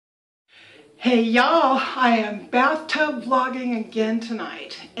Hey y'all, I am bathtub vlogging again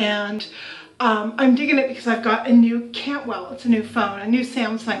tonight, and I'm digging it because I've got a new it's a new phone, a new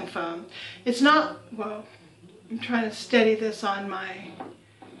Samsung phone. It's not, well, I'm trying to steady this on my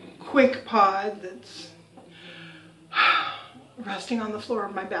quick pod that's resting on the floor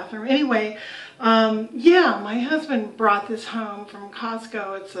of my bathroom. Anyway, yeah, my husband brought this home from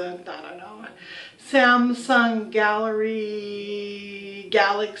Costco. It's a, I don't know, Samsung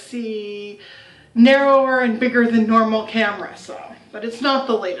Galaxy narrower and bigger than normal camera, but it's not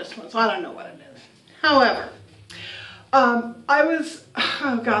the latest one, so I don't know what it is. However, the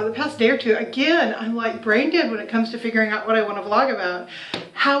past day or two, again, I'm like brain dead when it comes to figuring out what I want to vlog about.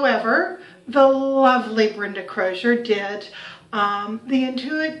 However, the lovely Brenda Crozier did the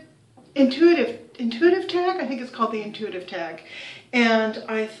intuitive tag. I think it's called the intuitive tag, and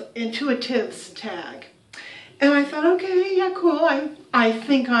intuitives tag. And I thought, okay, yeah, cool. I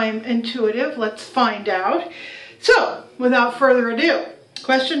think I'm intuitive. Let's find out. So, without further ado,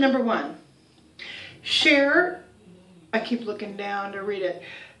 question number 1. I keep looking down to read it.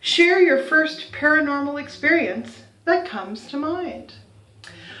 Share your first paranormal experience that comes to mind.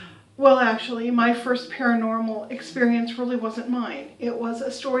 Well, actually, my first paranormal experience really wasn't mine. It was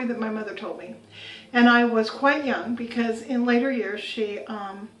a story that my mother told me. And I was quite young because in later years she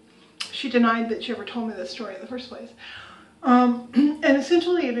denied that she ever told me this story in the first place. And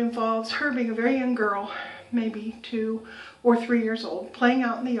essentially it involves her being a very young girl, maybe 2 or 3 years old, playing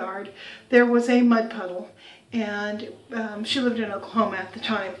out in the yard. There was a mud puddle, and she lived in Oklahoma at the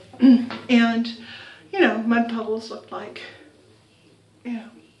time. And, you know, mud puddles looked like, you know,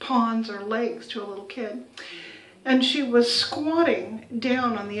 ponds or lakes to a little kid. And she was squatting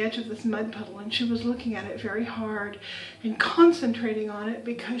down on the edge of this mud puddle, and she was looking at it very hard and concentrating on it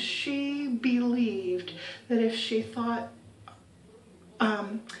because she believed that if she thought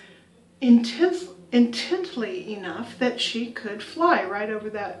intently enough that she could fly right over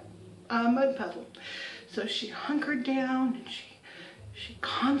that mud puddle. So she hunkered down and she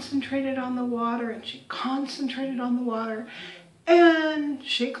concentrated on the water, and she concentrated on the water. And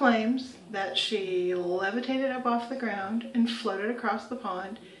she claims that she levitated up off the ground and floated across the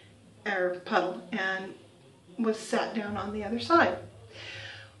pond or puddle and was sat down on the other side.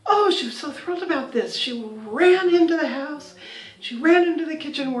 Oh, she was so thrilled about this. She ran into the house. She ran into the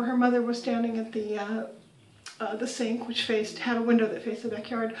kitchen where her mother was standing at the sink, which had a window that faced the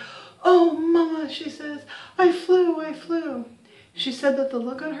backyard. "Oh, Mama," she says, I flew. She said that the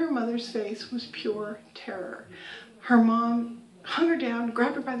look on her mother's face was pure terror. Her mom hung her down,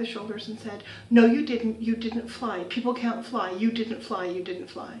 grabbed her by the shoulders and said, "No, you didn't fly. People can't fly. You didn't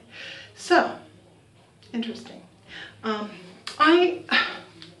fly. So, interesting.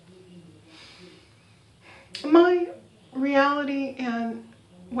 My reality and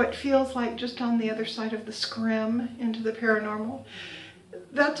what feels like just on the other side of the scrim into the paranormal,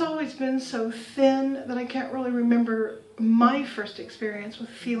 that's always been so thin that I can't really remember my first experience with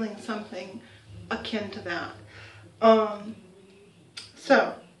feeling something akin to that.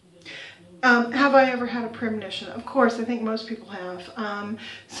 Have I ever had a premonition? Of course, I think most people have.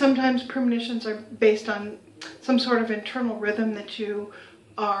 Sometimes premonitions are based on some sort of internal rhythm that you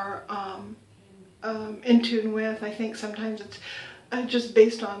are in tune with. I think sometimes it's just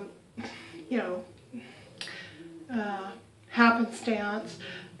based on, you know, happenstance.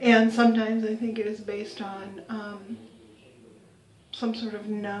 And sometimes I think it is based on some sort of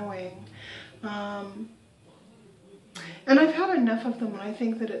knowing. And I've had enough of them, and I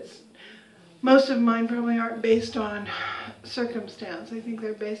think that most of mine probably aren't based on circumstance. I think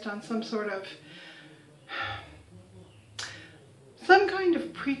they're based on some kind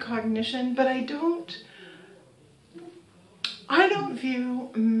of precognition, but I don't view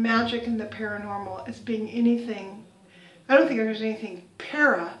magic and the paranormal as being anything. I don't think there's anything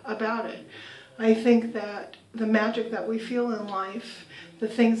para about it. I think that the magic that we feel in life, the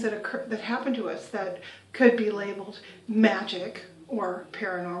things that happen to us that could be labeled magic or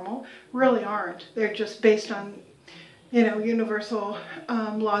paranormal, really aren't. They're just based on, you know, universal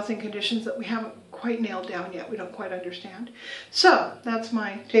laws and conditions that we haven't quite nailed down yet. We don't quite understand. So that's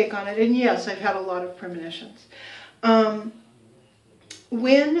my take on it. And yes, I've had a lot of premonitions.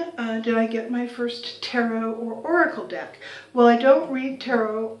 When did I get my first tarot or oracle deck? Well, I don't read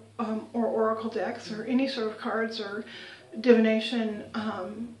tarot or oracle decks or any sort of cards or divination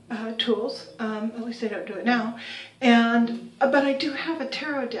tools. At least I don't do it now. But I do have a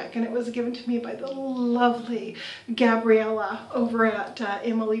tarot deck, and it was given to me by the lovely Gabriella over at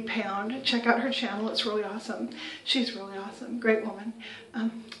Emily Pound. Check out her channel. It's really awesome. She's really awesome. Great woman.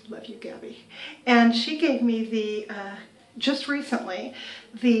 Love you, Gabby. And she gave me the just recently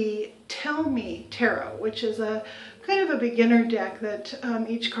the Tell Me Tarot, which is a kind of a beginner deck that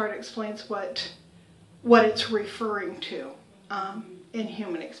each card explains what it's referring to in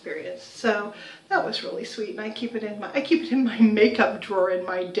human experience. So that was really sweet, and I keep it in my makeup drawer in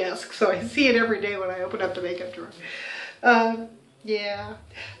my desk, so I see it every day when I open up the makeup drawer. Yeah.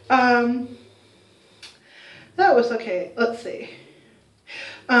 That was okay. Let's see.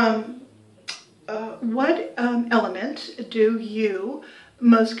 What element do you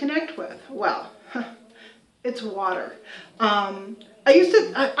most connect with? Well, it's water.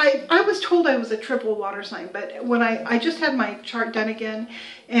 I was told I was a triple water sign, but when I just had my chart done again,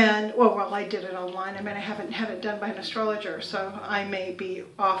 and well, I did it online. I mean, I haven't had it done by an astrologer, so I may be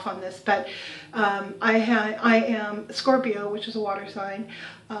off on this, but I am Scorpio, which is a water sign.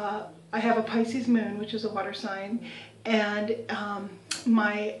 I have a Pisces moon, which is a water sign, and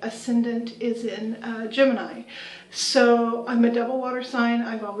my ascendant is in Gemini. So I'm a double water sign.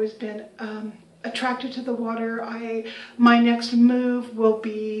 I've always been attracted to the water. My next move will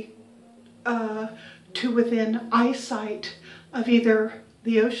be to within eyesight of either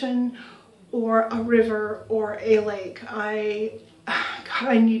the ocean or a river or a lake. God,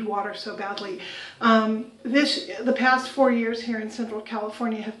 I need water so badly. The past 4 years here in Central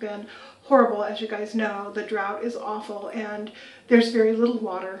California have been horrible. As you guys know, the drought is awful and there's very little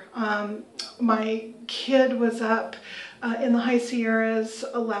water. My kid was up in the high Sierras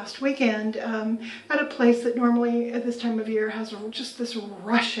last weekend at a place that normally at this time of year has just this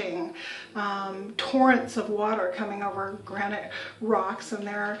rushing torrents of water coming over granite rocks, and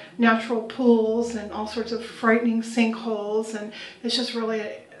there are natural pools and all sorts of frightening sinkholes, and it's just really,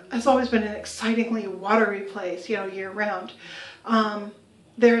 it's always been an excitingly watery place, you know, year round.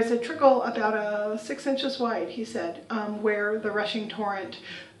 There is a trickle about 6 inches wide, he said, where the rushing torrent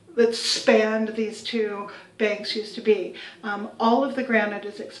that spanned these two banks used to be. All of the granite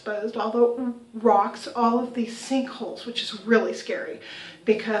is exposed, all the rocks, all of these sinkholes, which is really scary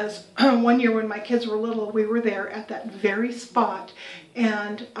because one year when my kids were little, we were there at that very spot,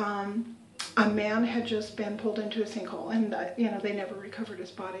 and a man had just been pulled into a sinkhole, and you know, they never recovered his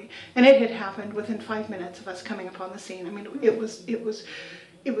body, and it had happened within 5 minutes of us coming upon the scene. I mean,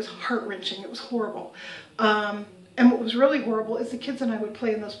 it was heart-wrenching. It was horrible. And what was really horrible is the kids and I would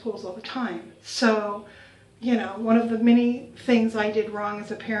play in those pools all the time. So, you know, one of the many things I did wrong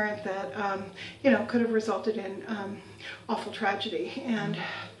as a parent that, you know, could have resulted in awful tragedy. And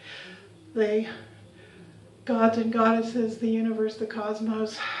the gods and goddesses, the universe, the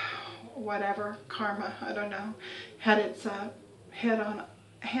cosmos, whatever, karma, I don't know, had its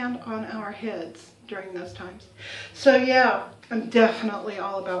hand on our heads during those times. So yeah, I'm definitely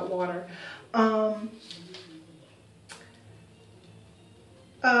all about water.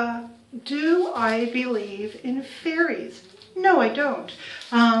 Do I believe in fairies? No, I don't.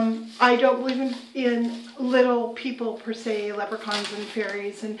 I don't believe in little people per se, leprechauns and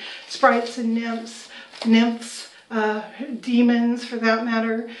fairies and sprites and nymphs, demons for that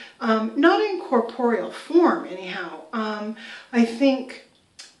matter. Not in corporeal form anyhow. I think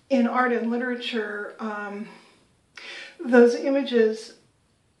in art and literature, those images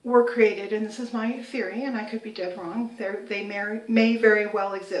were created, and this is my theory, and I could be dead wrong. They may very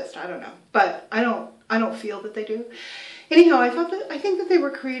well exist. I don't know, but I don't feel that they do. Anyhow, I think that they were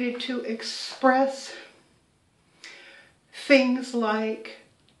created to express things like,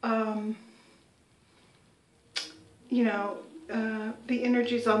 you know, the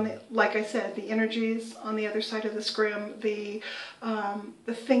energies on the, like I said, the energies on the other side of the scrim, the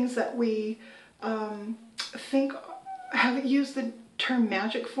things that we think have used the term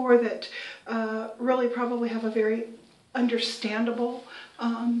magic for that really probably have a very understandable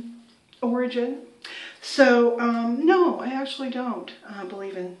origin. So no, I actually don't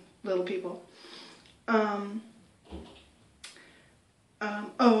believe in little people.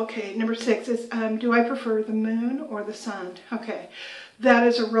 Oh, okay, number 6 is, do I prefer the moon or the sun? Okay, that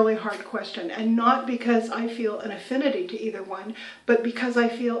is a really hard question, and not because I feel an affinity to either one, but because I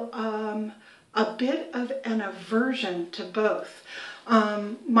feel a bit of an aversion to both.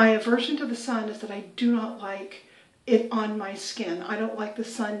 My aversion to the sun is that I do not like it on my skin. I don't like the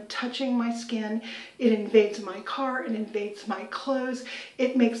sun touching my skin. It invades my car, it invades my clothes.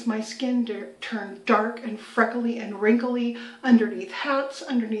 It makes my skin turn dark and freckly and wrinkly underneath hats,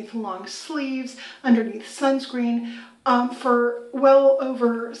 underneath long sleeves, underneath sunscreen. For well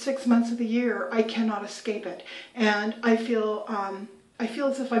over 6 months of the year, I cannot escape it. And I feel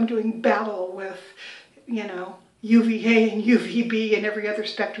as if I'm doing battle with, you know, UVA and UVB and every other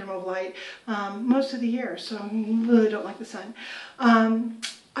spectrum of light most of the year. So I really don't like the sun.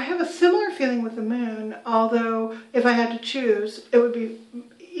 I have a similar feeling with the moon, although if I had to choose, it would be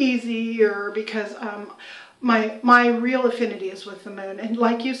easier because my real affinity is with the moon. And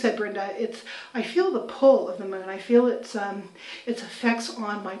like you said, Brenda, I feel the pull of the moon. I feel its effects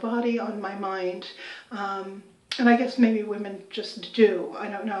on my body, on my mind. And I guess maybe women just do, I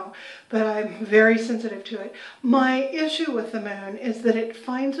don't know, but I'm very sensitive to it. My issue with the moon is that it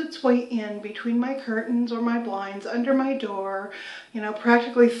finds its way in between my curtains or my blinds, under my door, you know,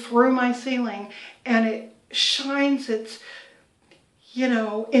 practically through my ceiling, and it shines its, you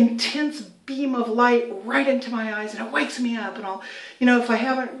know, intense beam of light right into my eyes, and it wakes me up. And I'll, you know, if I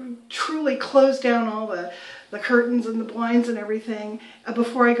haven't truly closed down all the curtains and the blinds and everything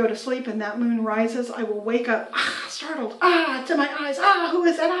before I go to sleep and that moon rises, I will wake up, startled, it's in my eyes, who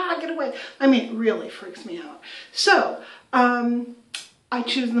is that, get away. I mean, it really freaks me out. So, I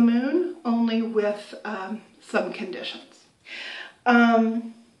choose the moon only with some conditions.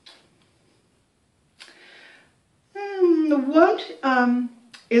 What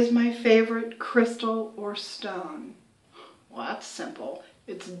is my favorite crystal or stone? Well, that's simple.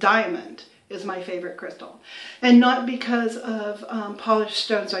 It's diamond is my favorite crystal. And not because of polished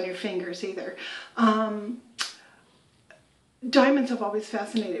stones on your fingers either. Diamonds have always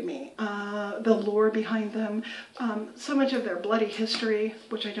fascinated me. The lore behind them, so much of their bloody history,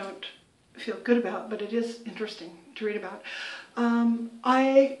 which I don't feel good about, but it is interesting to read about.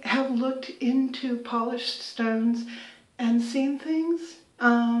 I have looked into polished stones and seen things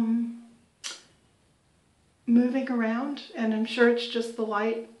moving around, and I'm sure it's just the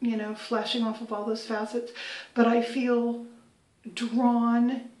light, you know, flashing off of all those facets, but I feel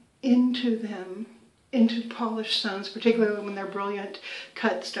drawn into them, into polished stones, particularly when they're brilliant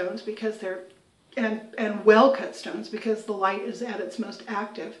cut stones, because they're and well cut stones, because the light is at its most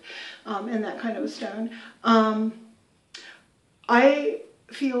active in that kind of a stone. I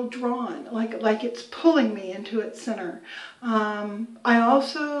feel drawn, like it's pulling me into its center. I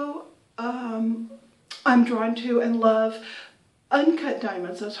also I'm drawn to and love uncut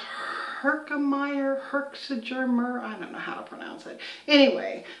diamonds, those Herxagermer, I don't know how to pronounce it.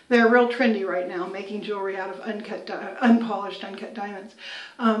 Anyway, they're real trendy right now, making jewelry out of unpolished, uncut diamonds.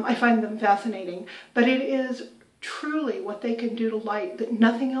 I find them fascinating, but it is truly what they can do to light that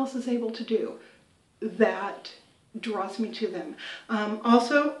nothing else is able to do that draws me to them.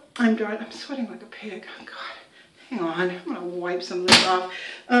 Also, I'm sweating like a pig. Oh, God. Hang on, I'm going to wipe some of this off.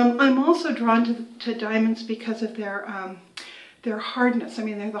 I'm also drawn to diamonds because of their hardness. I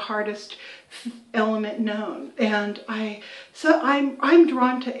mean, they're the hardest element known, and I'm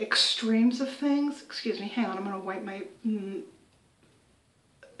drawn to extremes of things. Excuse me, hang on, I'm going to wipe my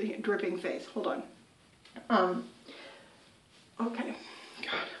dripping face. Hold on. Okay,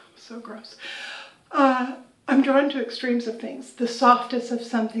 God, so gross. I'm drawn to extremes of things. The softest of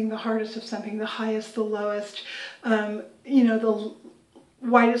something, the hardest of something, the highest, the lowest, you know, the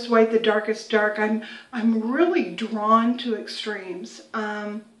whitest white, the darkest dark. I'm really drawn to extremes.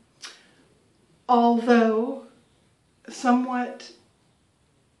 Although somewhat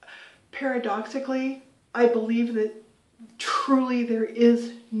paradoxically, I believe that truly there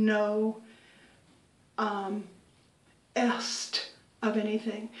is no est of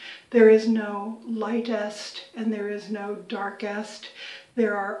anything. There is no lightest and there is no darkest.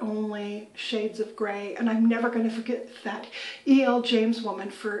 There are only shades of gray, and I'm never going to forget that E.L. James woman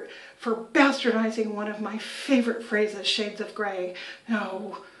for bastardizing one of my favorite phrases, shades of gray.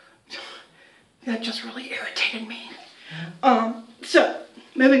 No, that just really irritated me. So,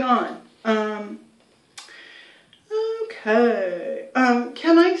 moving on. Okay.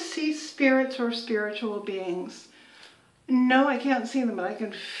 Can I see spirits or spiritual beings? No, I can't see them, but I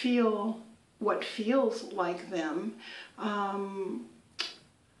can feel what feels like them.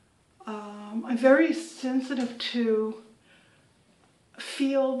 I'm very sensitive to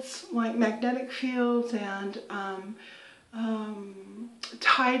fields, like magnetic fields and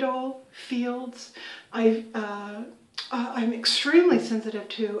tidal fields. I'm extremely sensitive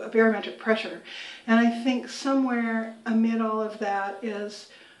to barometric pressure, and I think somewhere amid all of that is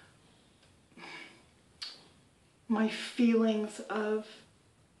my feelings of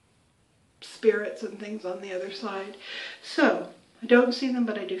spirits and things on the other side. So, I don't see them,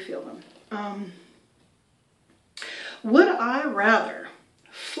 but I do feel them. Would I rather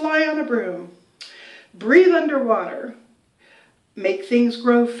fly on a broom, breathe underwater, make things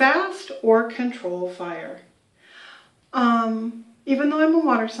grow fast, or control fire? Even though I'm a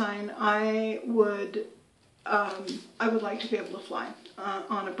water sign, I would like to be able to fly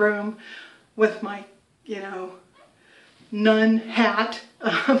on a broom with my, you know, nun hat,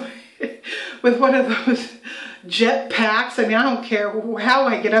 with one of those, jet packs. I mean, I don't care how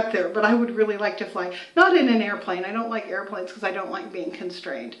I get up there, but I would really like to fly. Not in an airplane. I don't like airplanes because I don't like being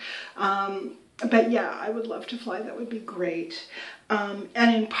constrained. But yeah, I would love to fly. That would be great. And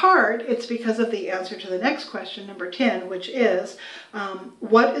in part, it's because of the answer to the next question, number 10, which is,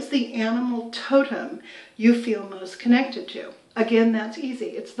 what is the animal totem you feel most connected to? Again, that's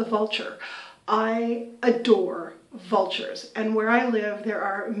easy. It's the vulture. I adore vultures, and where I live, there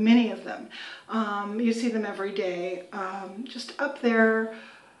are many of them. You see them every day, just up there,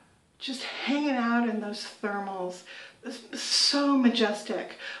 just hanging out in those thermals. So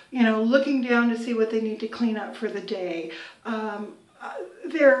majestic, you know, looking down to see what they need to clean up for the day.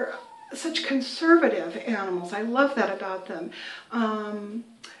 They're such conservative animals. I love that about them.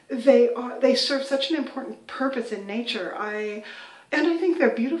 They serve such an important purpose in nature. And I think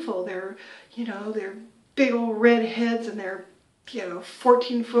they're beautiful. They're, you know, they're big old red heads and they're, you know,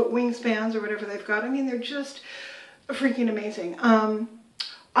 14-foot wingspans or whatever they've got. I mean, they're just freaking amazing.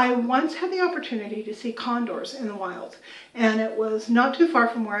 I once had the opportunity to see condors in the wild, and it was not too far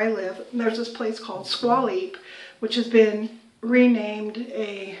from where I live. There's this place called Squaw Leap, which has been renamed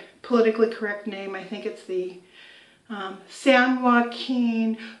a politically correct name. I think it's the San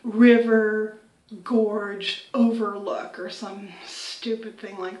Joaquin River Gorge Overlook or some stupid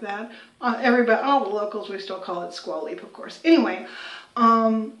thing like that. All the locals, we still call it Squaw Leap, of course. Anyway,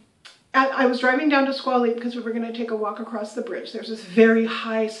 I was driving down to Squaw Leap because we were going to take a walk across the bridge. There's this very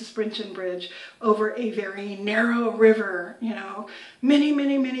high suspension bridge over a very narrow river, you know, many,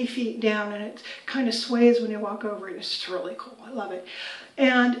 many, many feet down, and it kind of sways when you walk over it. It's just really cool. I love it.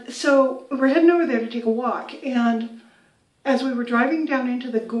 And so we're heading over there to take a walk, and as we were driving down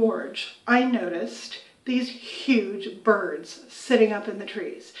into the gorge, I noticed these huge birds sitting up in the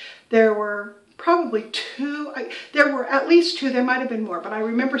trees. There were probably two, there were at least two, there might have been more, but I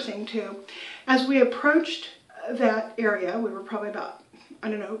remember seeing two. As we approached that area, we were probably about, I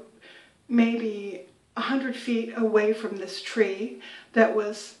don't know, maybe 100 feet away from this tree that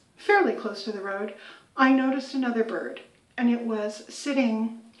was fairly close to the road. I noticed another bird, and it was just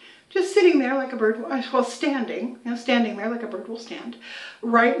sitting there like a bird, well, standing there like a bird will stand,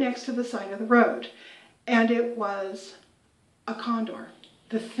 right next to the side of the road. And it was a condor.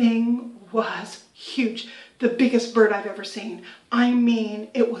 The thing was huge, the biggest bird I've ever seen. I mean,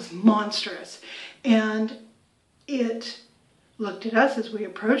 it was monstrous. And it looked at us as we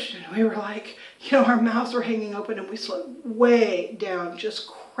approached it, and we were like, you know, our mouths were hanging open, and we slowed way down, just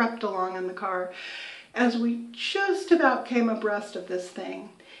crept along in the car. As we just about came abreast of this thing,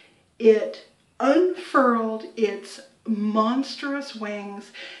 it unfurled its monstrous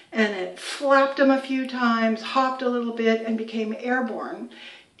wings, and it flapped them a few times, hopped a little bit, and became airborne.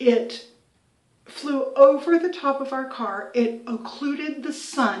 It flew over the top of our car. It occluded the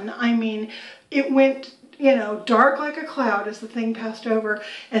sun. I mean, it went, you know, dark like a cloud as the thing passed over,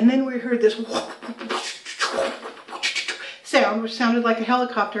 and then we heard this sound, which sounded like a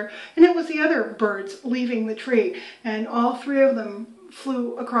helicopter, and it was the other birds leaving the tree, and all three of them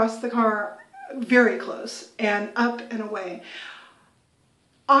flew across the car very close and up and away.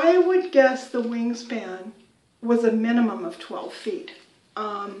 I would guess the wingspan was a minimum of 12 feet.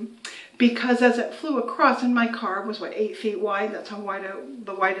 Because as it flew across, and my car was, what, 8 feet wide? That's how wide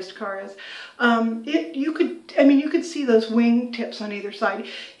the widest car is. You could see those wing tips on either side.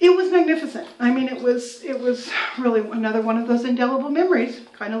 It was magnificent. I mean, it was really another one of those indelible memories,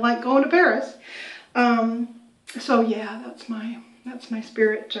 kind of like going to Paris. So yeah, that's my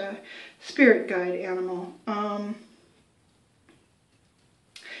spirit guide animal.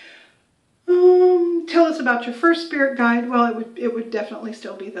 Tell us about your first spirit guide. Well, it would definitely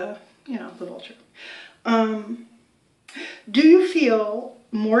still be the vulture. Do you feel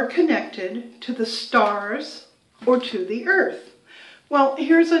more connected to the stars or to the earth? Well,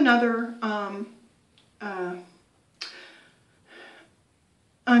 here's another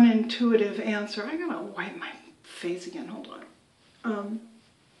unintuitive answer. I gotta wipe my face again. Hold on.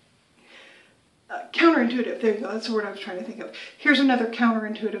 Counterintuitive. There you go. That's the word I was trying to think of. Here's another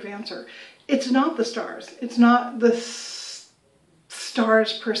counterintuitive answer. It's not the stars. It's not the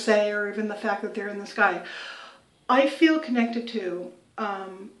stars per se, or even the fact that they're in the sky. I feel connected to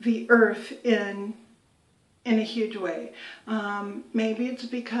the earth in a huge way. Maybe it's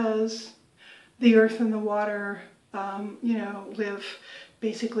because the earth and the water, live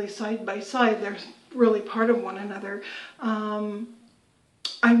basically side by side. They're really part of one another.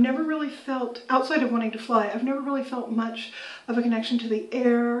 I've never really felt, outside of wanting to fly, I've never really felt much of a connection to the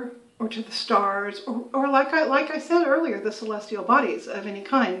air or to the stars, or like I said earlier, the celestial bodies of any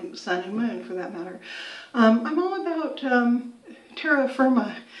kind, sun and moon for that matter. I'm all about terra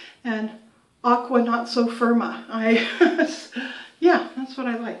firma and aqua not so firma. Yeah, that's what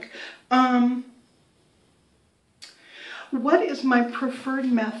I like. What is my preferred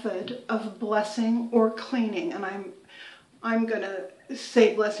method of blessing or cleaning? And I'm gonna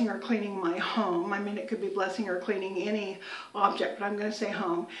say blessing or cleaning my home. I mean, it could be blessing or cleaning any object, but I'm gonna say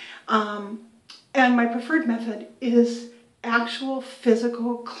home. And my preferred method is actual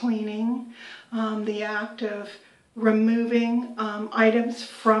physical cleaning, the act of removing items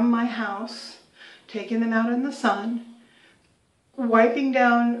from my house, taking them out in the sun, wiping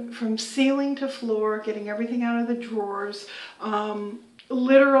down from ceiling to floor, getting everything out of the drawers,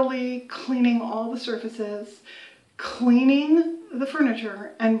 literally cleaning all the surfaces, cleaning the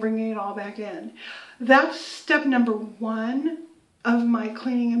furniture, and bringing it all back in. That's step number 1 of my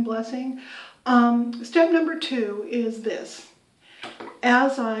cleaning and blessing. Step number 2 is this.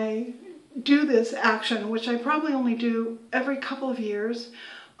 As I do this action, which I probably only do every couple of years,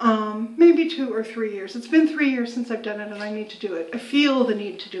 maybe 2 or 3 years. It's been 3 years since I've done it, and I need to do it. I feel the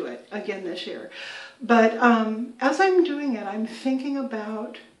need to do it again this year. But as I'm doing it, I'm thinking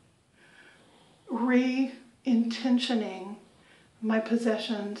about re-intentioning my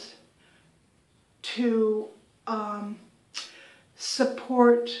possessions to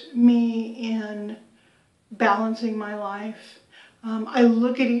support me in balancing my life. I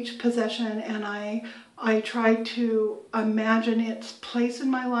look at each possession and I try to imagine its place in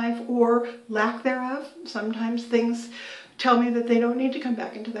my life or lack thereof. Sometimes things tell me that they don't need to come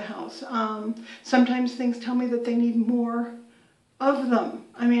back into the house. Sometimes things tell me that they need more of them.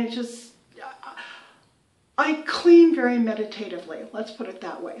 I mean, it's just, I clean very meditatively, let's put it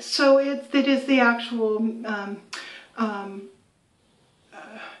that way. So it is the actual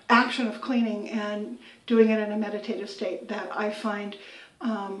action of cleaning and doing it in a meditative state that I find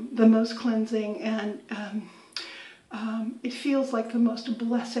the most cleansing, and it feels like the most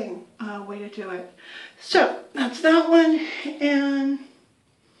blessing way to do it. So that's that one. And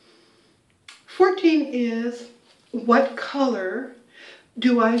 14 is, what color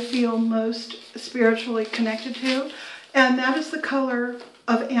do I feel most spiritually connected to? And that is the color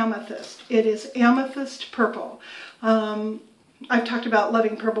of amethyst. It is amethyst purple. I've talked about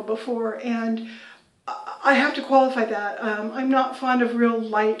loving purple before, and I have to qualify that. I'm not fond of real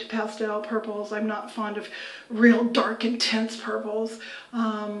light pastel purples. I'm not fond of real dark, intense purples.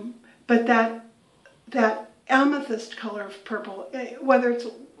 But that amethyst color of purple, whether it's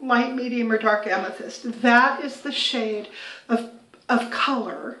light, medium, or dark amethyst, that is the shade of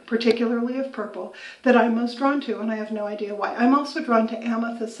color, particularly of purple, that I'm most drawn to, and I have no idea why. I'm also drawn to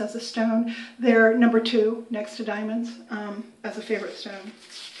amethyst as a stone. They're number 2 next to diamonds as a favorite stone.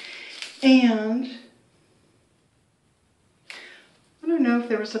 And I don't know if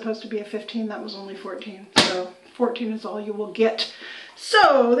there was supposed to be a 15, that was only 14. So 14 is all you will get.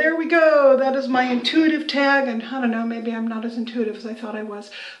 So there we go. That is my intuitive tag. And I don't know, maybe I'm not as intuitive as I thought I was.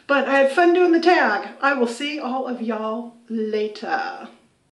 But I had fun doing the tag. I will see all of y'all later.